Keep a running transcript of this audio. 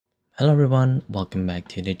Hello everyone, welcome back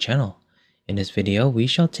to the channel. In this video, we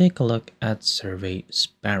shall take a look at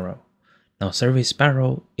SurveySparrow. Now,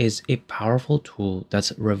 SurveySparrow is a powerful tool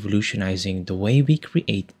that's revolutionizing the way we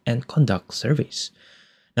create and conduct surveys.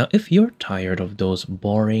 Now, if you're tired of those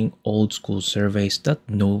boring old school surveys that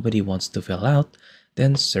nobody wants to fill out,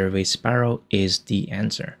 then SurveySparrow is the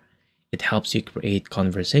answer. It helps you create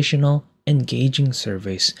conversational, engaging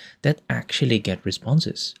surveys that actually get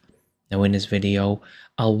responses. Now in this video,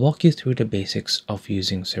 I'll walk you through the basics of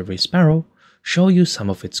using SurveySparrow, show you some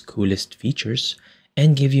of its coolest features,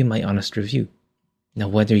 and give you my honest review. Now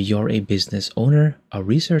whether you're a business owner, a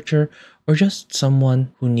researcher, or just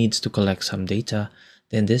someone who needs to collect some data,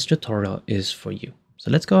 then this tutorial is for you.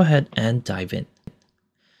 So let's go ahead and dive in.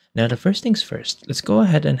 Now the first things first, let's go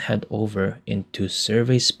ahead and head over into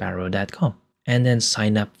SurveySparrow.com and then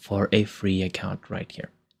sign up for a free account right here.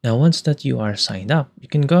 Now, once that you are signed up, you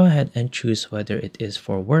can go ahead and choose whether it is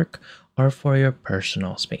for work or for your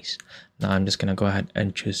personal space. Now, I'm just going to go ahead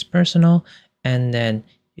and choose personal, and then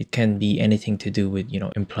it can be anything to do with,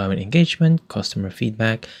 employment engagement, customer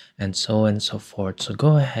feedback, and so on and so forth. So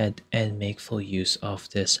go ahead and make full use of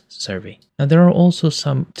this survey. Now, there are also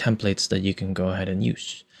some templates that you can go ahead and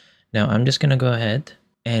use. Now, I'm just going to go ahead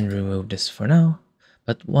and remove this for now.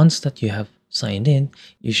 But once that you have signed in,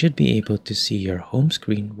 you should be able to see your home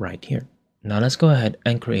screen right here. Now let's go ahead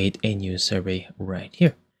and create a new survey right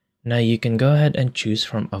here. Now you can go ahead and choose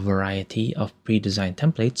from a variety of pre-designed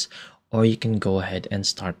templates, or you can go ahead and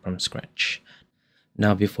start from scratch.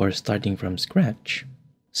 Now before starting from scratch,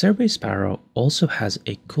 SurveySparrow also has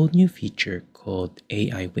a cool new feature called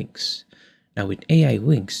AI Winks. Now with AI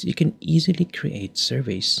Winks, you can easily create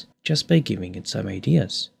surveys just by giving it some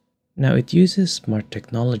ideas. Now it uses smart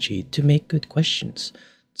technology to make good questions,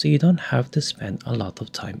 so you don't have to spend a lot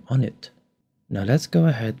of time on it. Now let's go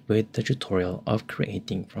ahead with the tutorial of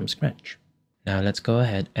creating from scratch. Now let's go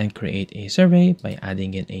ahead and create a survey by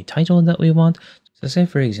adding in a title that we want. So say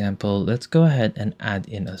for example, let's go ahead and add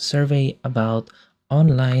in a survey about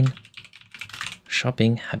online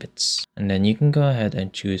shopping habits. And then you can go ahead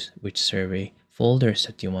and choose which survey folders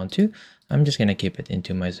that you want to. I'm just going to keep it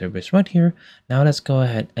into my surveys right here. Now let's go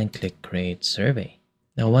ahead and click create survey.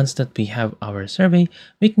 Now once that we have our survey,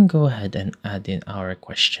 we can go ahead and add in our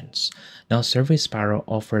questions. Now SurveySparrow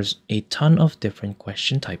offers a ton of different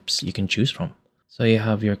question types you can choose from. So you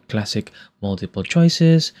have your classic multiple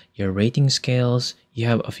choices, your rating scales, you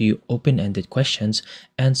have a few open-ended questions,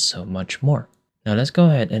 and so much more. Now let's go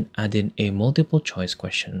ahead and add in a multiple choice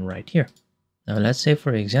question right here. Now let's say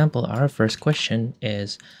for example, our first question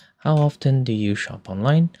is, how often do you shop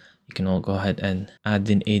online? You can all go ahead and add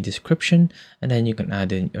in a description, and then you can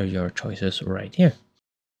add in your choices right here.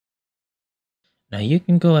 Now you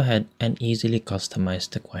can go ahead and easily customize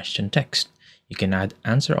the question text. You can add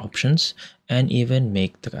answer options and even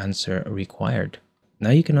make the answer required.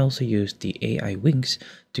 Now you can also use the AI Winks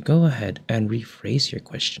to go ahead and rephrase your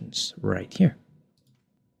questions right here.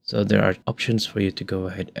 So there are options for you to go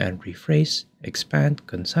ahead and rephrase, expand,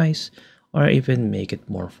 concise, or even make it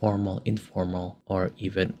more formal, informal, or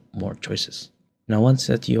even more choices. Now once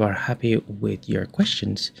that you are happy with your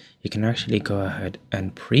questions, you can actually go ahead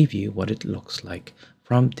and preview what it looks like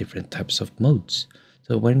from different types of modes.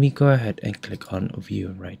 So when we go ahead and click on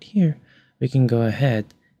view right here, we can go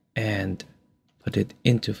ahead and put it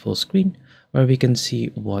into full screen, where we can see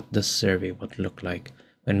what the survey would look like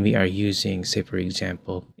when we are using, say for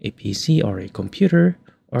example, a PC or a computer,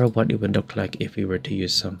 or what it would look like if we were to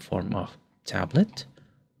use some form of tablet,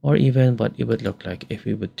 or even what it would look like if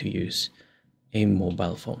we were to use a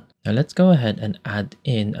mobile phone. Now let's go ahead and add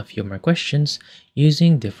in a few more questions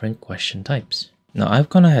using different question types. Now I've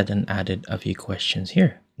gone ahead and added a few questions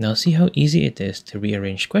here. Now see how easy it is to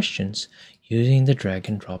rearrange questions using the drag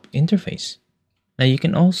and drop interface. Now you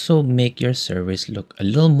can also make your surveys look a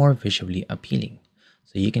little more visually appealing.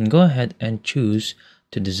 So you can go ahead and choose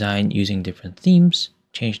to design using different themes,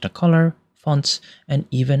 change the color, fonts, and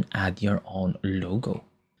even add your own logo.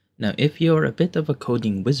 Now, if you're a bit of a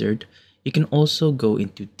coding wizard, you can also go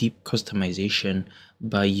into deep customization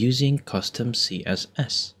by using custom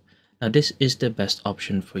CSS. Now, this is the best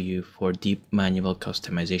option for you for deep manual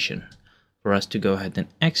customization. For us to go ahead and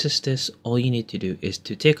access this, all you need to do is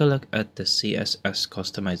to take a look at the CSS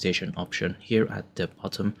customization option here at the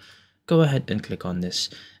bottom. Go ahead and click on this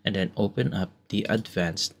and then open up the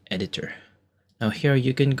advanced editor. Now here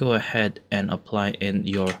you can go ahead and apply in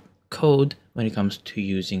your code when it comes to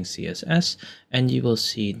using CSS, and you will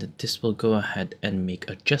see that this will go ahead and make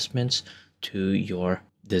adjustments to your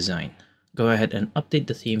design. Go ahead and update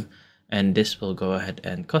the theme, and this will go ahead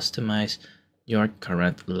and customize your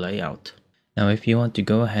current layout. Now, if you want to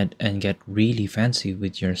go ahead and get really fancy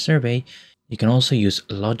with your survey, you can also use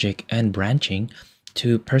logic and branching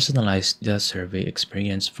to personalize the survey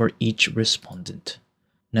experience for each respondent.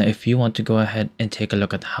 Now, if you want to go ahead and take a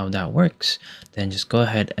look at how that works, then just go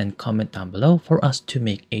ahead and comment down below for us to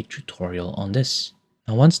make a tutorial on this.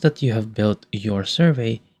 Now, once that you have built your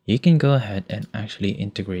survey, you can go ahead and actually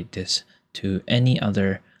integrate this to any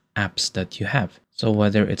other apps that you have. So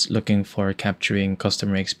whether it's looking for capturing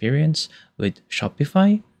customer experience with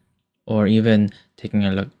Shopify, or even taking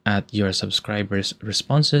a look at your subscribers'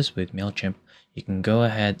 responses with MailChimp, you can go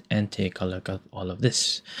ahead and take a look at all of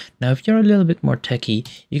this. Now, if you're a little bit more techy,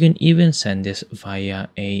 you can even send this via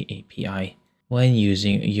a API when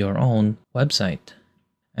using your own website.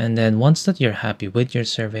 And then once that you're happy with your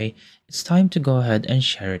survey, it's time to go ahead and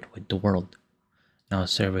share it with the world. Now,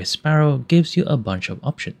 SurveySparrow gives you a bunch of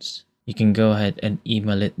options. You can go ahead and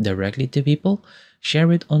email it directly to people,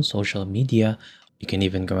 share it on social media. You can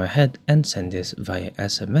even go ahead and send this via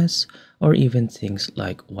SMS or even things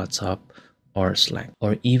like WhatsApp or Slack,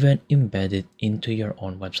 or even embed it into your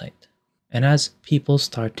own website. And as people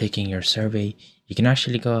start taking your survey, you can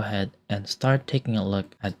actually go ahead and start taking a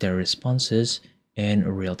look at their responses in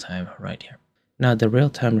real time right here. Now, the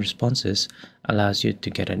real-time responses allows you to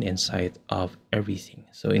get an insight of everything.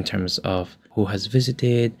 So in terms of who has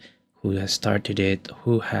visited, who has started it,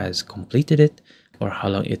 who has completed it, or how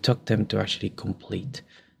long it took them to actually complete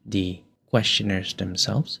the questionnaires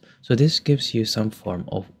themselves. So this gives you some form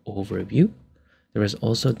of overview. There is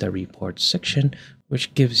also the reports section,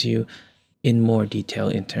 which gives you in more detail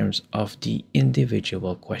in terms of the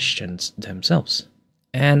individual questions themselves.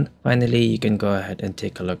 And finally, you can go ahead and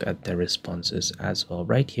take a look at the responses as well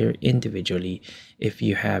right here individually. If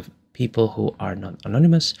you have people who are not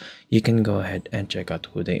anonymous, you can go ahead and check out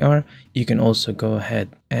who they are. You can also go ahead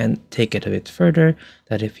and take it a bit further,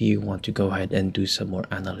 that if you want to go ahead and do some more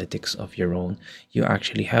analytics of your own, you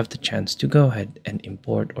actually have the chance to go ahead and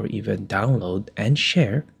import or even download and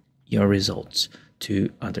share your results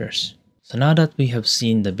to others. So now that we have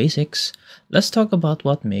seen the basics, let's talk about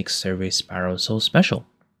what makes SurveySparrow so special.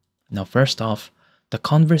 Now, first off, the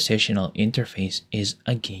conversational interface is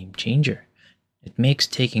a game changer. It makes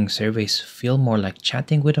taking surveys feel more like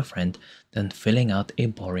chatting with a friend than filling out a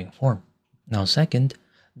boring form. Now, second,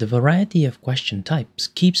 the variety of question types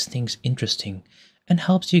keeps things interesting and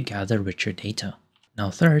helps you gather richer data.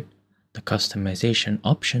 Now, third, the customization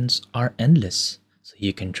options are endless, so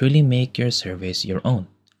you can truly make your surveys your own.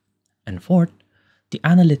 And fourth, the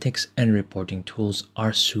analytics and reporting tools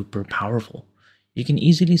are super powerful. You can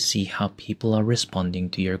easily see how people are responding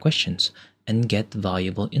to your questions and get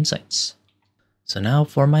valuable insights. So now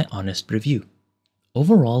for my honest review.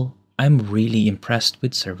 Overall, I'm really impressed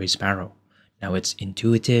with SurveySparrow. Now, it's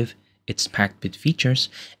intuitive, it's packed with features,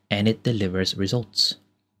 and it delivers results.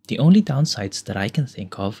 The only downsides that I can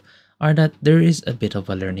think of are that there is a bit of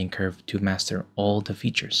a learning curve to master all the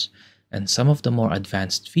features, and some of the more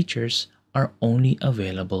advanced features are only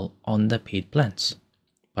available on the paid plans.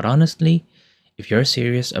 But honestly, if you're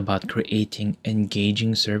serious about creating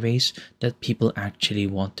engaging surveys that people actually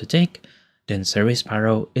want to take, then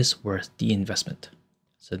SurveySparrow is worth the investment.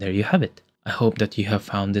 So there you have it. I hope that you have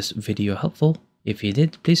found this video helpful. If you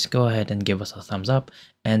did, please go ahead and give us a thumbs up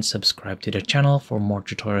and subscribe to the channel for more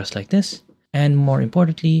tutorials like this. And more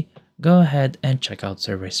importantly, go ahead and check out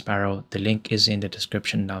SurveySparrow. The link is in the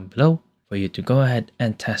description down below for you to go ahead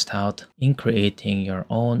and test out in creating your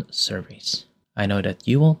own surveys. I know that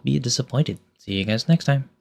you won't be disappointed. See you guys next time.